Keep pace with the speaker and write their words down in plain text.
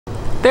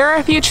There are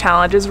a few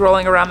challenges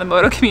rolling around the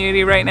moto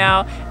community right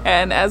now,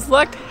 and as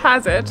luck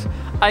has it,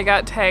 I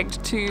got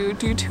tagged to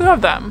do 2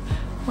 of them.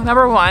 Well,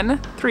 number 1,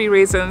 3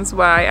 reasons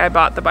why I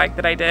bought the bike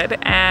that I did,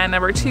 and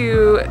number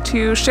 2,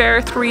 to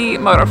share 3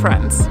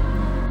 MotoFriends.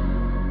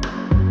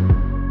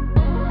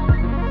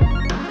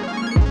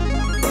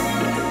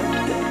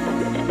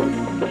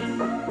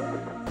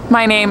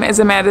 My name is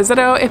Amanda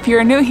Zitto. If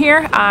you're new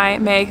here, I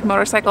make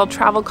motorcycle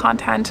travel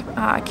content,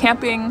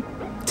 camping,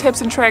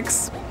 tips and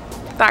tricks,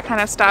 that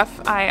kind of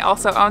stuff. I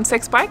also own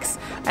 6 bikes.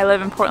 I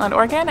live in Portland,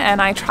 Oregon, and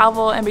I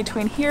travel in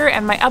between here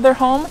and my other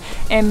home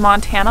in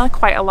Montana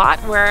quite a lot,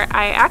 where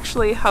I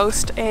actually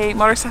host a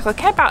motorcycle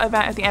campout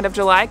event at the end of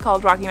July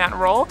called Rocky Mountain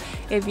Roll.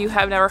 If you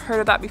have never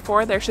heard of that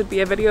before, there should be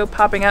a video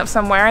popping up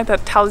somewhere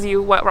that tells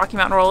you what Rocky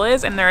Mountain Roll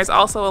is, and there is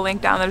also a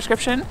link down in the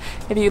description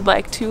if you'd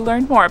like to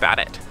learn more about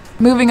it.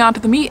 Moving on to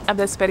the meat of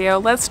this video,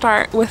 let's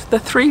start with the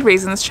 3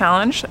 reasons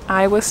challenge.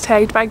 I was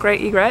tagged by Great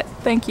Egret.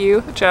 Thank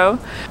you, Joe.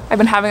 I've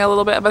been having a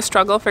little bit of a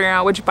struggle figuring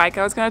out which bike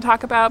I was going to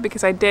talk about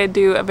because I did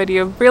do a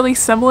video really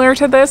similar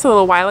to this a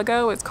little while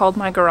ago. It's called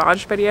my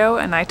garage video,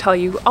 and I tell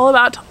you all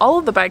about all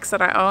of the bikes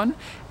that I own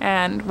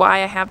and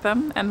why I have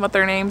them and what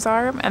their names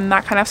are and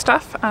that kind of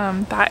stuff.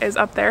 That is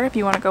up there if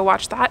you want to go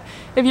watch that.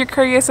 If you're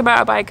curious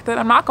about a bike that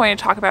I'm not going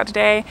to talk about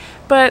today,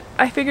 but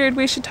I figured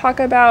we should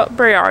talk about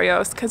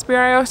Briarios, because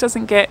Briarios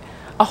doesn't get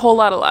a whole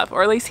lot of love,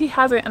 or at least he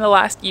hasn't in the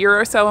last year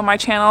or so on my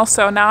channel,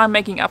 so now I'm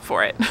making up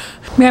for it.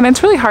 Man,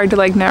 it's really hard to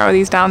like narrow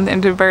these down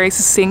into very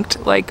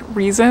succinct like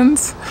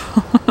reasons.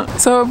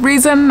 So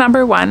reason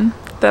number 1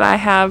 that I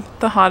have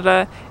the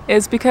Honda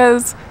is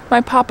because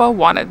my papa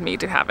wanted me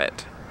to have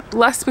it.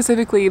 Less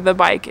specifically the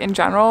bike in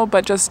general,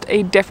 but just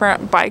a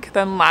different bike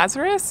than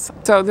Lazarus.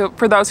 So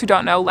for those who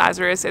don't know,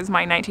 Lazarus is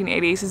my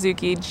 1980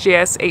 Suzuki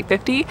GS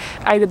 850.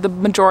 I did the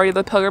majority of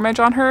the pilgrimage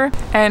on her,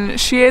 and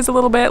she is a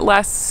little bit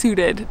less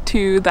suited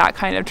to that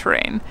kind of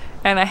terrain.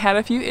 And I had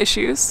a few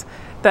issues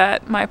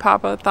that my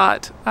papa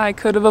thought I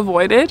could have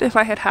avoided if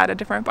I had had a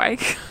different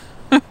bike.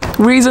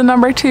 Reason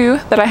number 2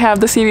 that I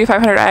have the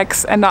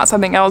CB500x and not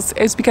something else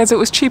is because it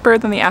was cheaper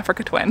than the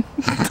Africa Twin.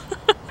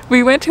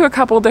 We went to a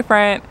couple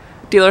different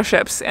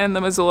dealerships in the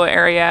Missoula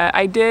area.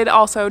 I did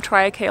also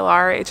try a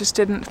KLR, it just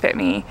didn't fit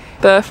me.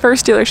 The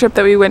first dealership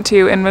that we went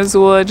to in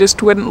Missoula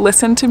just wouldn't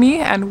listen to me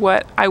and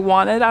what I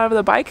wanted out of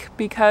the bike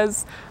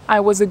because I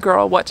was a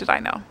girl, what did I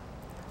know?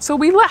 So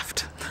we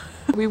left.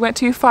 We went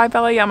to Five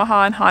Valley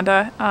Yamaha and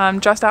Honda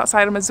just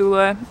outside of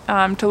Missoula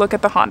to look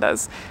at the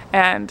Hondas,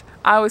 and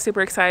I was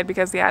super excited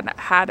because they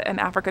had an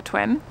Africa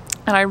Twin,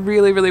 and I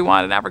really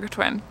wanted an Africa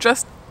Twin.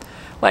 Just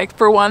like,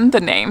 for one, the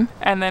name,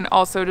 and then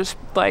also just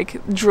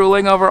like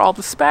drooling over all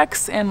the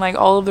specs and like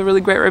all of the really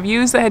great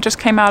reviews that had just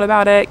came out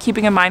about it,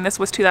 keeping in mind this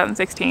was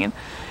 2016.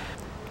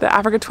 The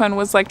Africa Twin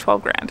was like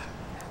 12 grand.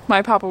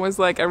 My papa was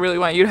like, I really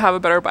want you to have a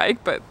better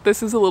bike, but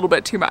this is a little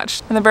bit too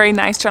much. And the very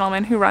nice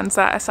gentleman who runs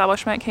that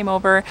establishment came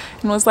over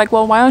and was like,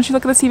 well, why don't you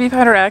look at the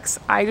CB500X?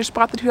 I just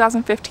bought the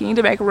 2015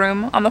 to make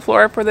room on the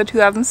floor for the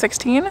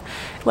 2016.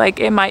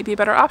 Like, it might be a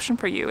better option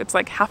for you. It's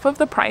like half of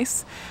the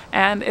price,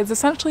 and it's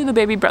essentially the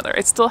baby brother.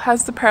 It still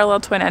has the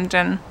parallel twin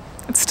engine.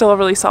 It's still a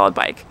really solid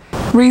bike.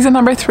 Reason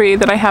number 3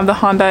 that I have the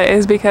Honda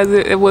is because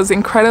it was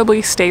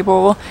incredibly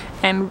stable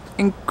and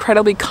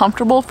incredibly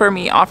comfortable for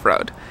me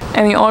off-road.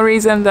 And the only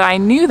reason that I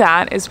knew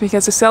that is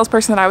because the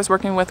salesperson that I was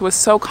working with was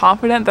so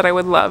confident that I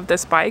would love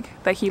this bike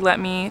that he let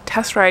me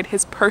test ride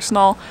his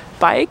personal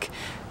bike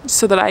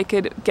so that I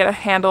could get a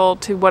handle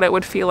to what it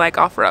would feel like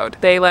off-road.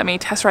 They let me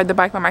test ride the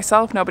bike by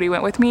myself, nobody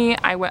went with me.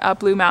 I went up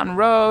Blue Mountain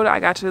Road, I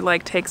got to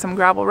like take some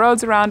gravel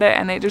roads around it,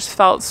 and it just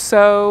felt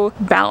so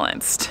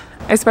balanced.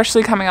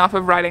 Especially coming off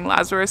of riding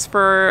Lazarus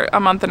for a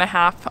month and a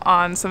half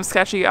on some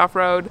sketchy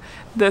off-road,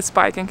 this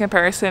bike in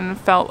comparison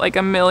felt like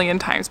a million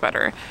times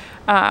better.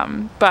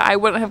 But I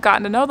wouldn't have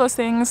gotten to know those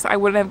things. I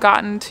wouldn't have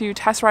gotten to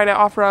test ride it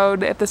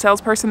off-road if the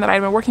salesperson that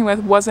I'd been working with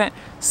wasn't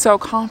so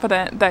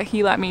confident that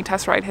he let me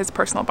test ride his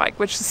personal bike,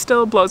 which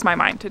still blows my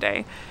mind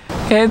today.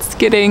 It's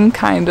getting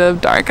kind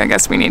of dark. I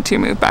guess we need to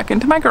move back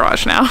into my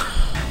garage now.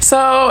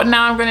 So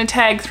now I'm going to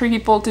tag 3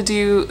 people to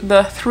do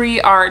the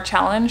 3R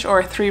challenge,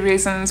 or 3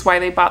 reasons why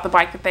they bought the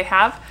bike that they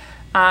have.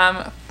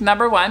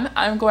 Number 1,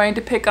 I'm going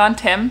to pick on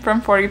Tim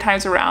from 40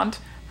 Times Around.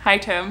 Hi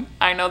Tim,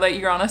 I know that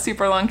you're on a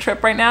super long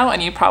trip right now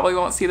and you probably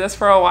won't see this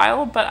for a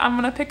while, but I'm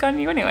gonna pick on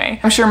you anyway.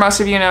 I'm sure most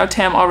of you know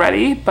Tim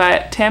already,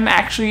 but Tim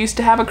actually used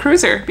to have a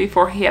cruiser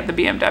before he had the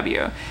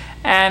BMW.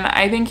 And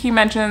I think he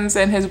mentions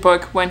in his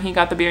book when he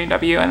got the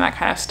BMW and that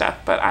kind of stuff,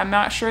 but I'm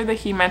not sure that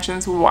he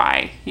mentions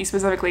why he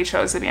specifically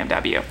chose the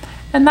BMW.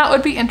 And that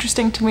would be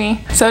interesting to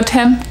me. So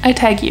Tim, I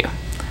tag you.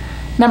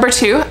 Number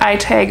 2, I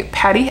tag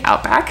Paddy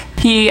Outback.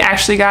 He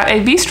actually got a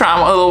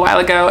V-Strom a little while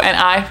ago, and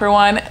I, for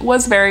one,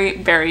 was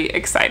very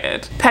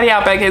excited. Paddy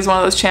Outback is one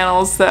of those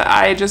channels that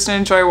I just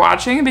enjoy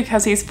watching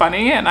because he's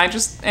funny, and I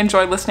just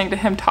enjoy listening to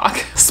him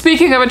talk.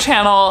 Speaking of a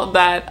channel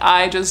that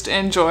I just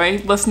enjoy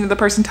listening to the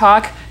person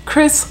talk,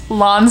 Chris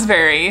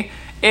Lonsberry.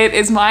 It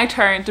is my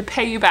turn to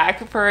pay you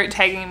back for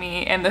tagging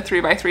me in the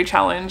 3x3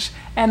 challenge,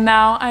 and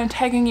now I'm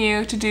tagging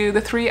you to do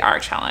the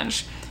 3R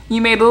challenge. You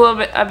made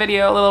a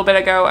video a little bit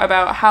ago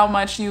about how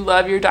much you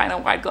love your Dyna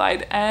Wide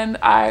Glide, and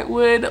I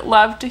would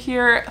love to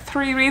hear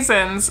 3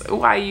 reasons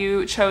why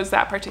you chose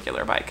that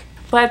particular bike.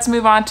 Let's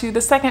move on to the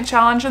second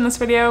challenge in this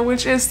video,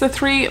 which is the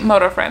 3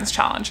 MotoFriends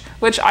challenge,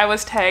 which I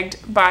was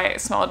tagged by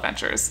Small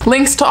Adventures.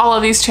 Links to all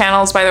of these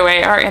channels, by the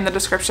way, are in the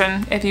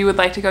description. If you would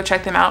like to go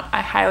check them out,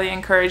 I highly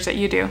encourage that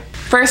you do.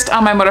 First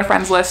on my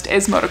MotoFriends list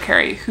is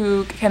MotoKari,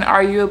 who can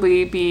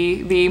arguably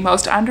be the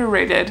most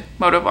underrated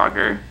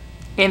motovlogger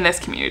in this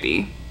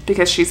community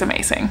because she's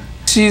amazing.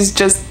 She's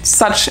just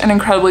such an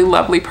incredibly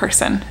lovely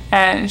person,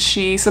 and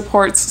she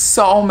supports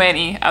so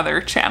many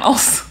other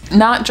channels.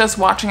 Not just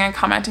watching and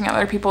commenting on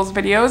other people's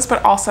videos,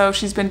 but also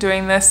she's been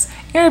doing this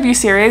interview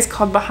series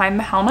called Behind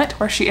the Helmet,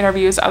 where she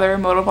interviews other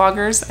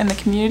motovloggers in the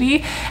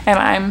community, and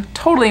I'm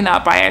totally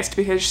not biased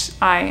because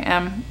I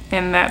am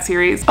in that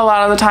series. A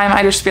lot of the time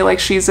I just feel like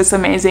she's this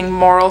amazing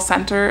moral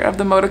center of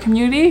the moto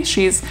community.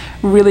 She's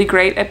really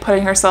great at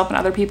putting herself in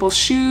other people's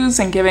shoes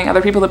and giving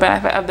other people the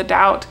benefit of the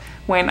doubt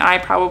when I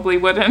probably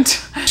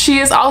wouldn't. She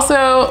is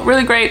also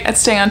really great at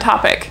staying on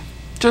topic.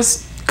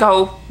 Just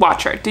go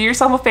watch her. Do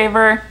yourself a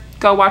favor,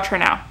 go watch her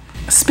now.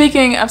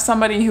 Speaking of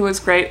somebody who is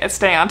great at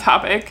staying on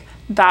topic,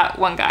 that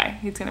one guy.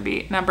 He's gonna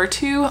be number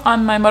 2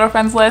 on my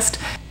MotoFriends list.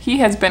 He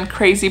has been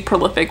crazy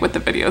prolific with the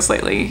videos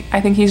lately.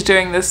 I think he's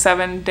doing this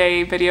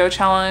 7-day video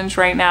challenge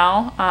right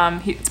now.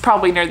 It's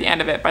probably near the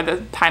end of it by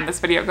the time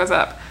this video goes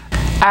up.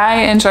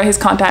 I enjoy his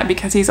content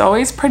because he's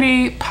always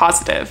pretty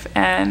positive,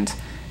 and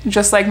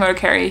just like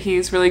MotoKari,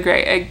 he's really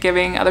great at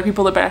giving other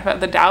people the benefit of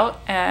the doubt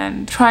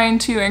and trying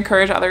to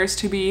encourage others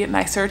to be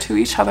nicer to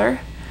each other,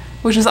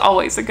 which is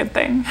always a good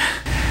thing.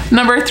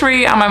 Number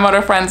 3 on my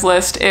MotoFriends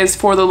list is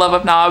For the Love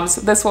of Knobs.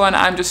 This one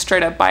I'm just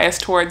straight up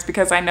biased towards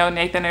because I know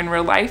Nathan in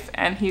real life,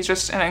 and he's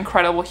just an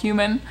incredible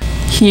human.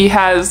 He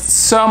has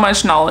so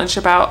much knowledge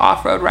about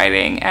off-road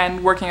riding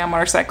and working on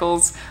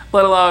motorcycles,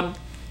 let alone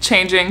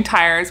changing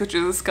tires, which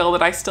is a skill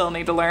that I still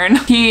need to learn.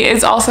 He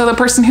is also the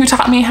person who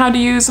taught me how to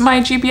use my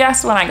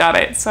GPS when I got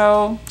it,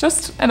 so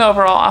just an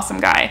overall awesome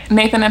guy.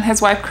 Nathan and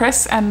his wife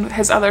Chris and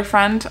his other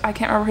friend, I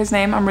can't remember his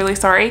name, I'm really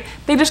sorry,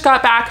 they just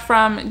got back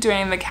from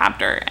doing the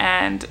captor,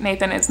 and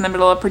Nathan is in the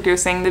middle of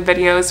producing the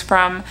videos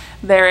from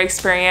their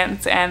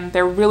experience, and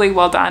they're really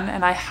well done,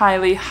 and I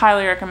highly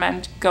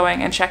recommend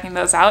going and checking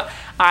those out.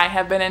 I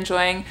have been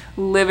enjoying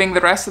living the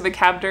rest of the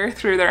captor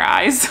through their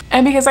eyes.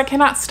 And because I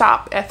cannot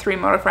stop at 3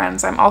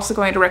 MotoFriends, I'm also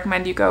going to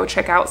recommend you go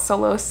check out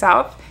Solo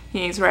South.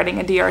 He's riding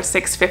a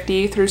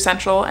DR650 through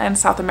Central and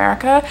South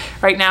America.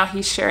 Right now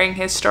he's sharing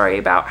his story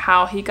about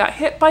how he got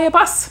hit by a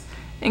bus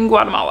in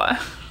Guatemala.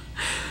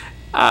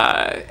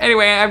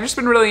 Anyway, I've just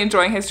been really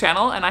enjoying his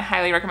channel, and I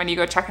highly recommend you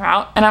go check him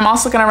out. And I'm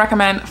also going to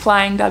recommend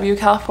Flying W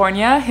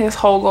California. His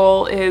whole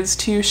goal is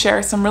to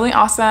share some really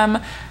awesome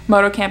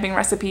moto camping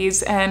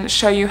recipes and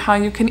show you how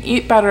you can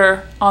eat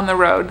better on the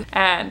road.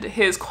 And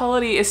his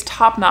quality is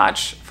top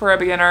notch for a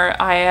beginner.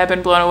 I have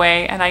been blown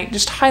away, and I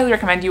just highly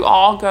recommend you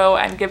all go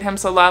and give him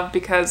some love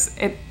because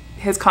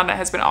his content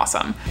has been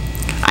awesome.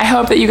 I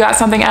hope that you got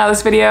something out of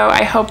this video.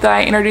 I hope that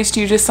I introduced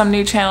you to some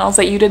new channels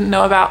that you didn't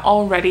know about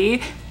already.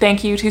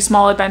 Thank you to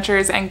Small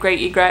Adventures and Great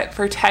Egret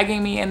for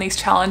tagging me in these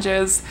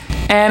challenges.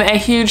 And a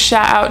huge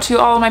shout out to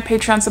all of my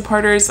Patreon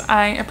supporters.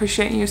 I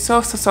appreciate you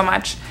so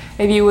much.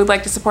 If you would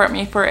like to support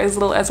me for as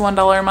little as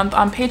 $1 a month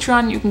on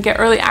Patreon, you can get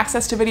early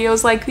access to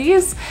videos like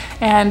these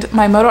and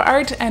my moto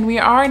art, and we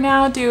are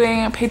now doing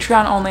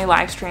Patreon only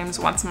live streams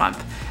once a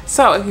month.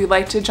 So if you'd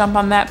like to jump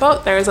on that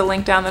boat, there is a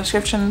link down in the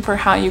description for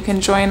how you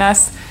can join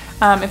us.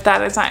 If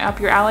that is not up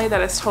your alley,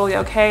 that is totally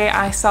okay.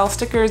 I sell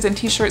stickers and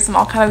t-shirts and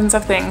all kinds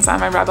of things on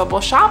my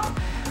Redbubble shop.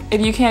 If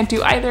you can't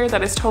do either,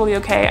 that is totally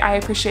okay. I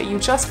appreciate you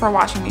just for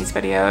watching these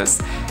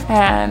videos.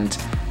 And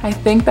I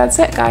think that's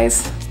it,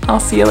 guys.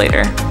 I'll see you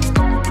later.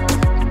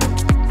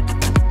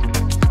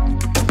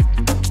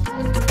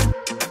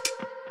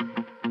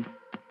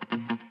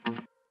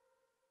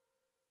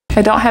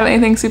 I don't have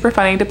anything super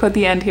funny to put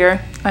the end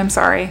here. I'm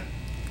sorry.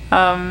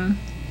 My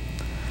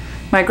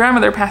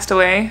grandmother passed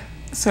away.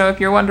 So if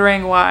you're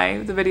wondering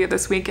why the video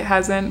this week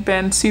hasn't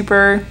been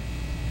super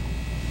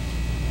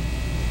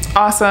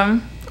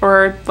awesome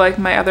or like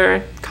my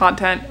other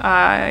content,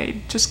 I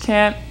just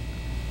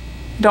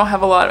don't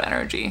have a lot of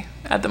energy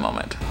at the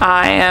moment.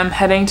 I am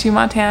heading to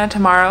Montana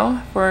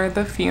tomorrow for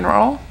the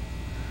funeral.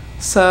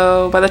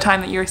 So by the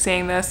time that you're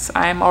seeing this,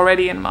 I'm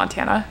already in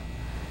Montana.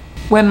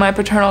 When my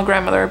paternal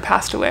grandmother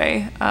passed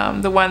away,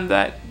 the one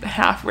that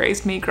half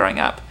raised me growing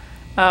up,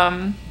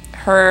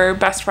 her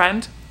best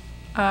friend,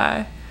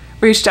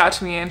 reached out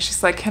to me and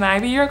she's like, "Can I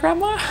be your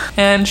grandma?"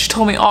 And she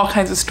told me all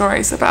kinds of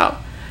stories about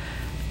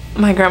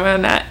my grandma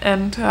Annette,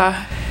 and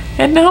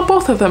now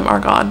both of them are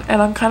gone, and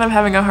I'm kind of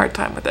having a hard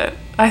time with it.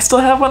 I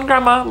still have one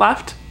grandma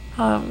left.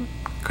 Grandma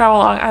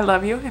Long, I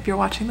love you if you're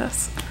watching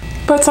this.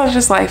 But such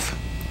is life.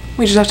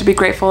 We just have to be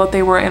grateful that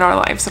they were in our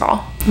lives at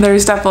all.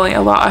 There's definitely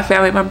a lot of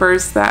family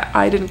members that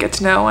I didn't get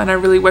to know, and I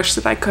really wish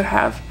that I could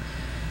have.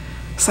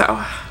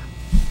 So,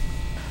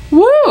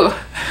 woo!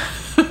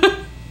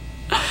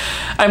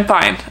 I'm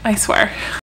fine, I swear.